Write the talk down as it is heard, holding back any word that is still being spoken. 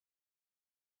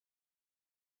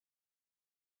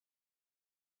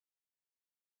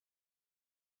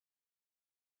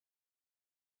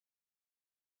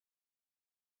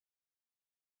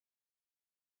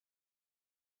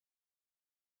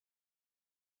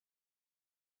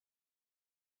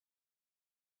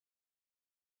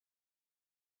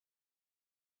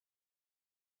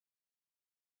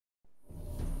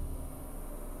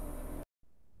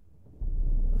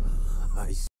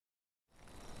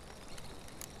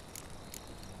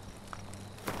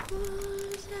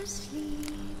Who's asleep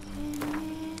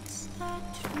amidst the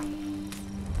trees?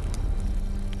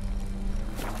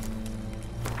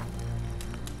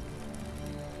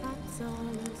 That's all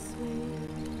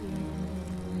asleep in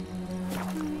the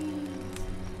breeze.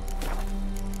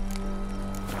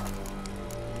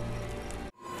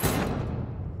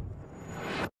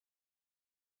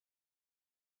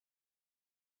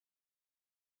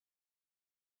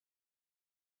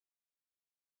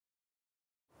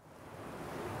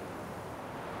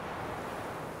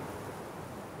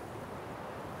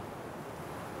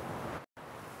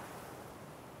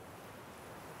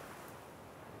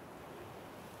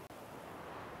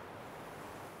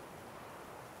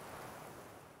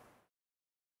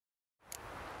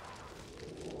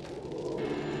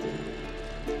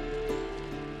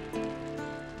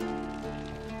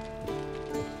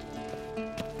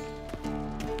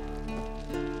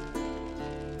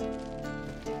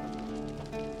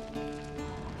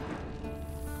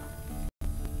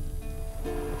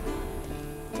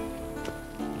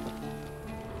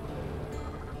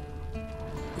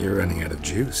 You're running out of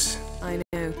juice. I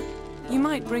know. You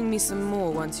might bring me some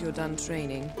more once you're done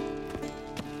training.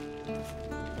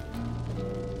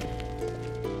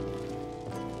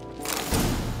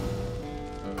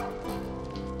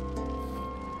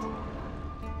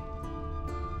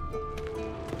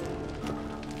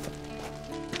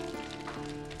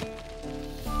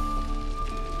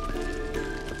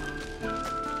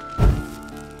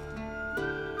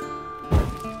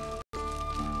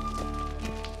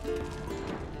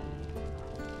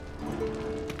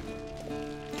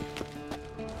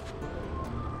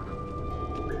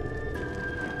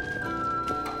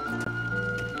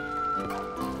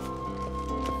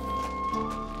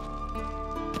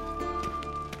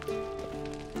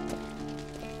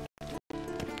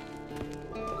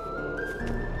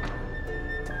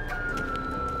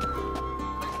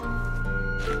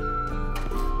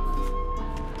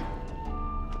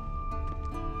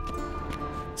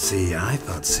 See, I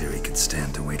thought Siri could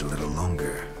stand to wait a little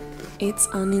longer. It's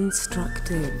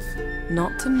uninstructive,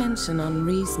 not to mention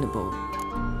unreasonable.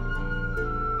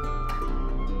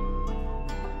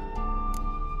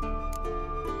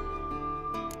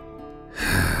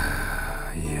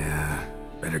 Yeah,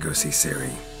 better go see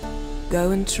Siri.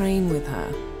 Go and train with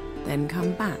her, then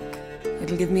come back.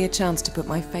 It'll give me a chance to put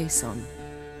my face on.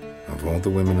 Of all the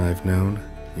women I've known,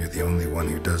 you're the only one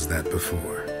who does that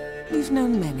before. We've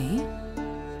known many.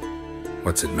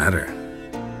 What's it matter?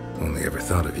 Only ever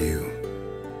thought of you.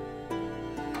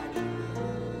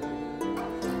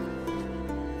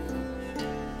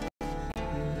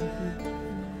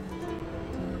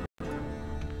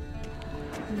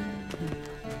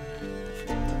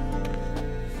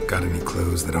 Got any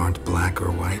clothes that aren't black or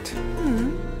white?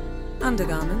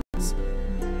 Undergarments.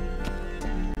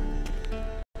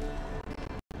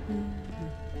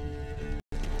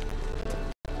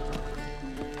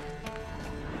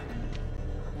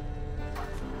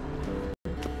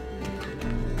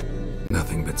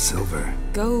 Nothing but silver.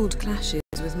 Gold clashes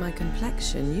with my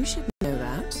complexion. You should know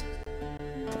that.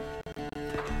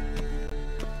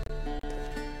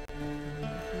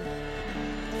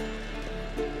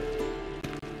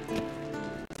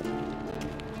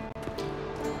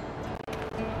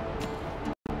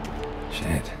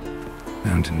 Shit.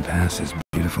 Mountain Pass is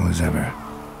beautiful as ever.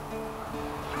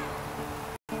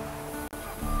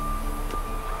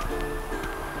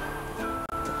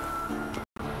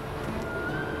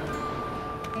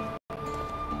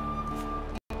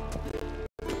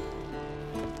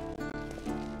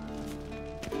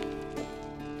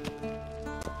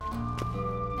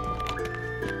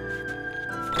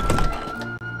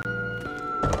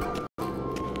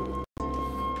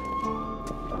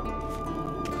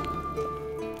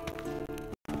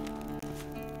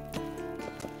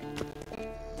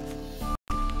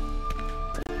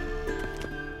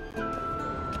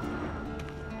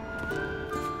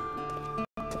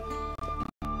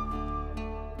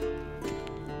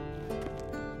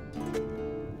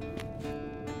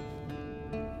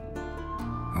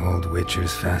 Old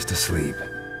Witcher's fast asleep.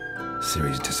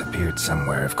 Siri's disappeared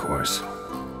somewhere, of course.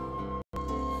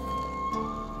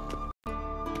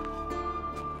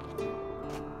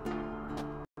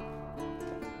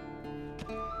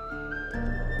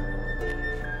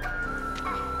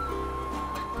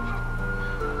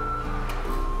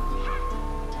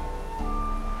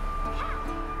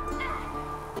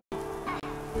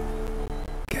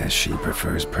 Guess she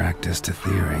prefers practice to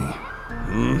theory.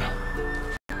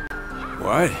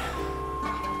 What?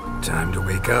 Time to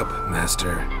wake up,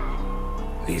 Master.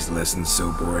 These lessons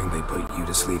so boring they put you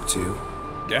to sleep too?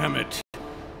 Damn it.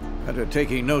 Had her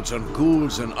taking notes on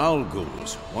ghouls and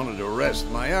owl-ghouls. Wanted to rest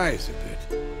my eyes a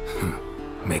bit.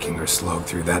 Making her slog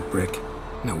through that brick?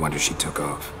 No wonder she took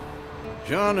off.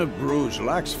 John of Bruges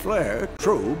lacks flair,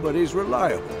 true, but he's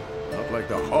reliable. Not like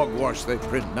the hogwash they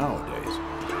print nowadays.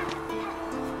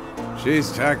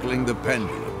 She's tackling the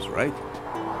pendulums, right?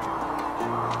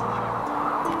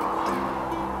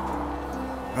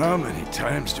 How many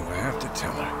times do I have to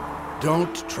tell her?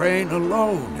 Don't train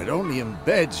alone. It only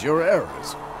embeds your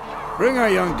errors. Bring our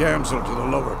young damsel to the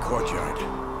lower courtyard.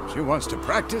 She wants to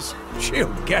practice,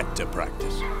 she'll get to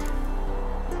practice.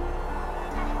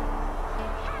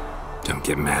 Don't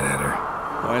get mad at her.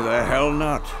 Why the hell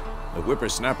not? The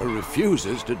whippersnapper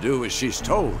refuses to do as she's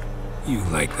told. You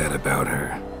like that about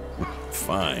her?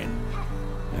 Fine.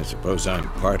 I suppose I'm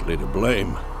partly to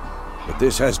blame. But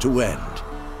this has to end.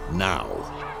 Now.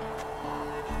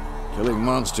 Killing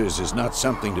monsters is not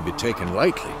something to be taken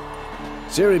lightly.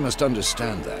 Ciri must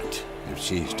understand that, if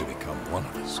she's to become one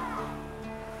of us.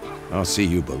 I'll see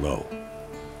you below.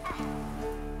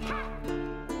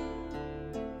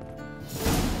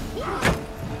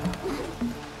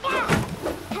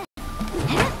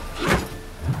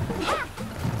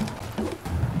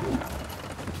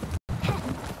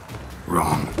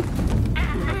 Wrong.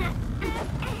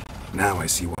 Now I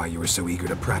see why you were so eager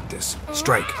to practice.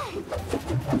 Strike!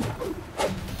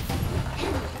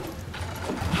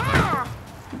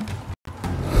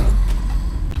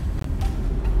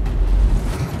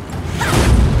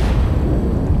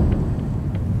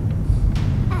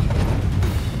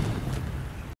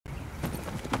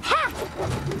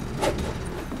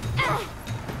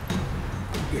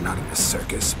 You're not in a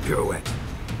circus. Pirouette.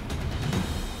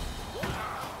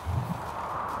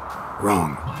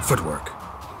 Wrong. Footwork.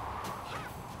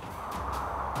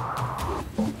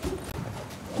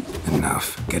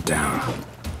 Enough. Get down.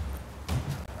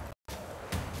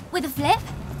 With a flip?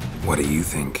 What do you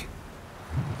think?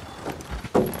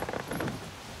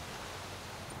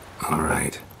 All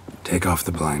right. Take off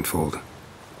the blindfold.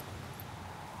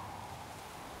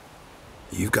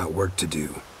 You've got work to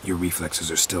do. Your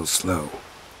reflexes are still slow.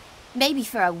 Maybe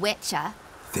for a witcher.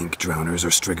 Think drowners or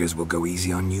striggers will go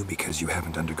easy on you because you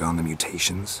haven't undergone the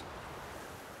mutations?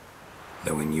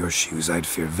 Though in your shoes, I'd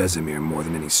fear Vesemir more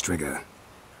than any strigger.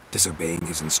 Disobeying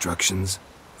his instructions?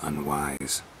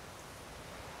 Unwise.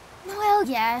 Well,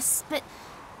 yes, but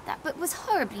that book was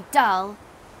horribly dull.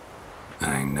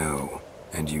 I know.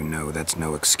 And you know that's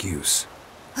no excuse.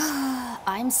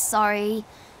 I'm sorry.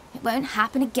 It won't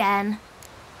happen again.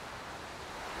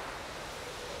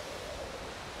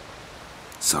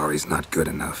 Sorry's not good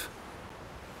enough.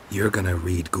 You're gonna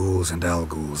read Ghouls and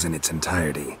Owl-Ghouls in its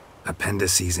entirety,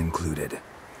 appendices included.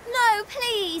 No,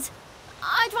 please!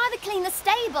 I'd rather clean the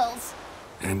stables.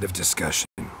 End of discussion.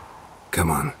 Come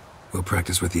on, we'll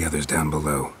practice with the others down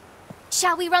below.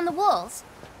 Shall we run the walls?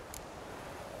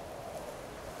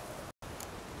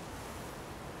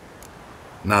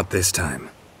 Not this time.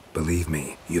 Believe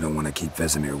me, you don't want to keep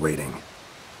Vesemir waiting.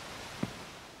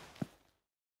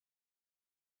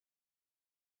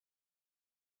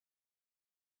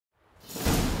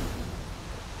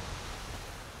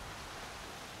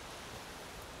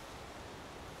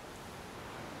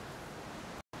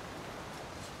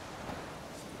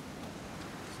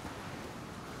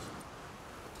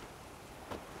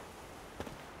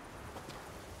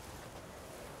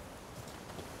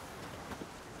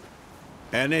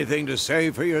 Anything to say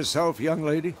for yourself, young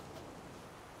lady?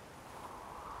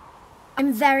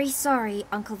 I'm very sorry,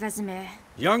 Uncle Vesemir.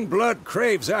 Young blood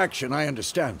craves action, I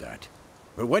understand that.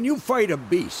 But when you fight a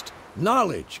beast,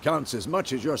 knowledge counts as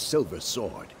much as your silver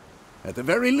sword. At the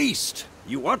very least,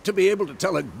 you ought to be able to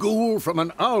tell a ghoul from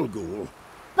an owl-ghoul.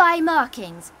 By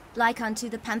markings, like unto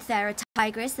the Panthera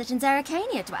tigris that in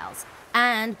Zerrikania dwells,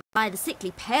 and by the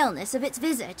sickly paleness of its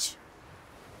visage.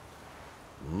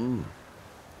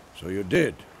 So you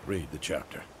did read the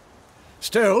chapter.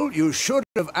 Still, you should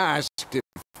have asked if...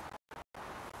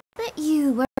 But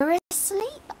you were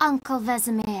asleep, Uncle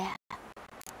Vesemir.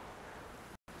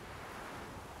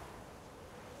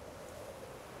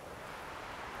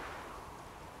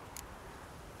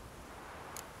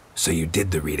 So you did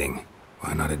the reading.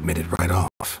 Why not admit it right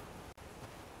off?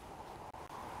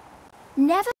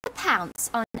 Never pounce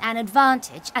on an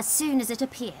advantage as soon as it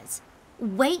appears.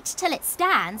 Wait till it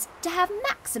stands to have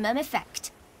maximum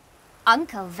effect.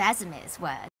 Uncle Vesemir's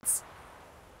words.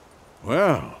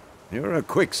 Well, you're a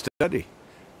quick study.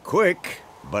 Quick,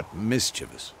 but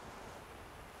mischievous.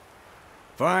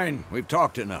 Fine, we've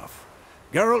talked enough.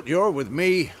 Geralt, you're with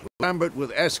me, Lambert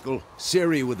with Eskel,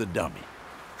 Ciri with the dummy.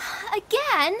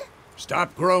 Again?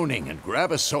 Stop groaning and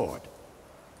grab a sword.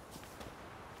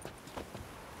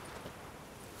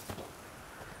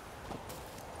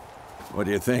 What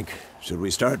do you think? Should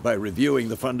we start by reviewing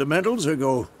the fundamentals or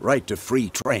go right to free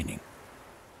training?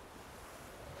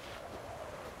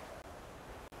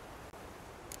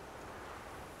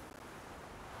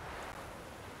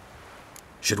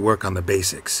 Should work on the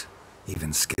basics.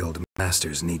 Even skilled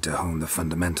masters need to hone the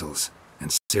fundamentals,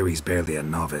 and Ciri's barely a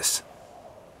novice.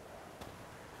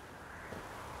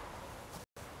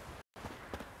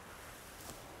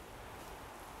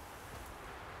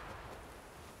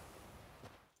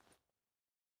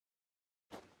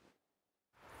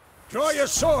 Draw your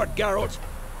sword, Geralt!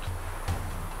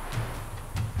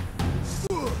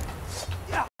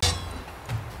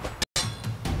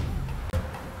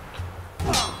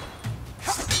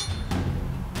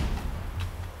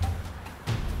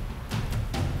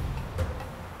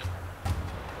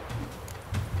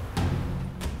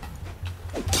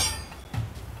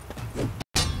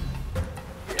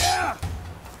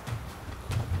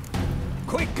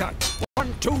 Quick cut!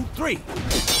 1, 2, 3!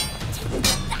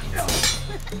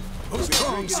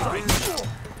 Strong strike!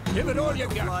 Give it all you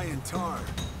got! Flying tar.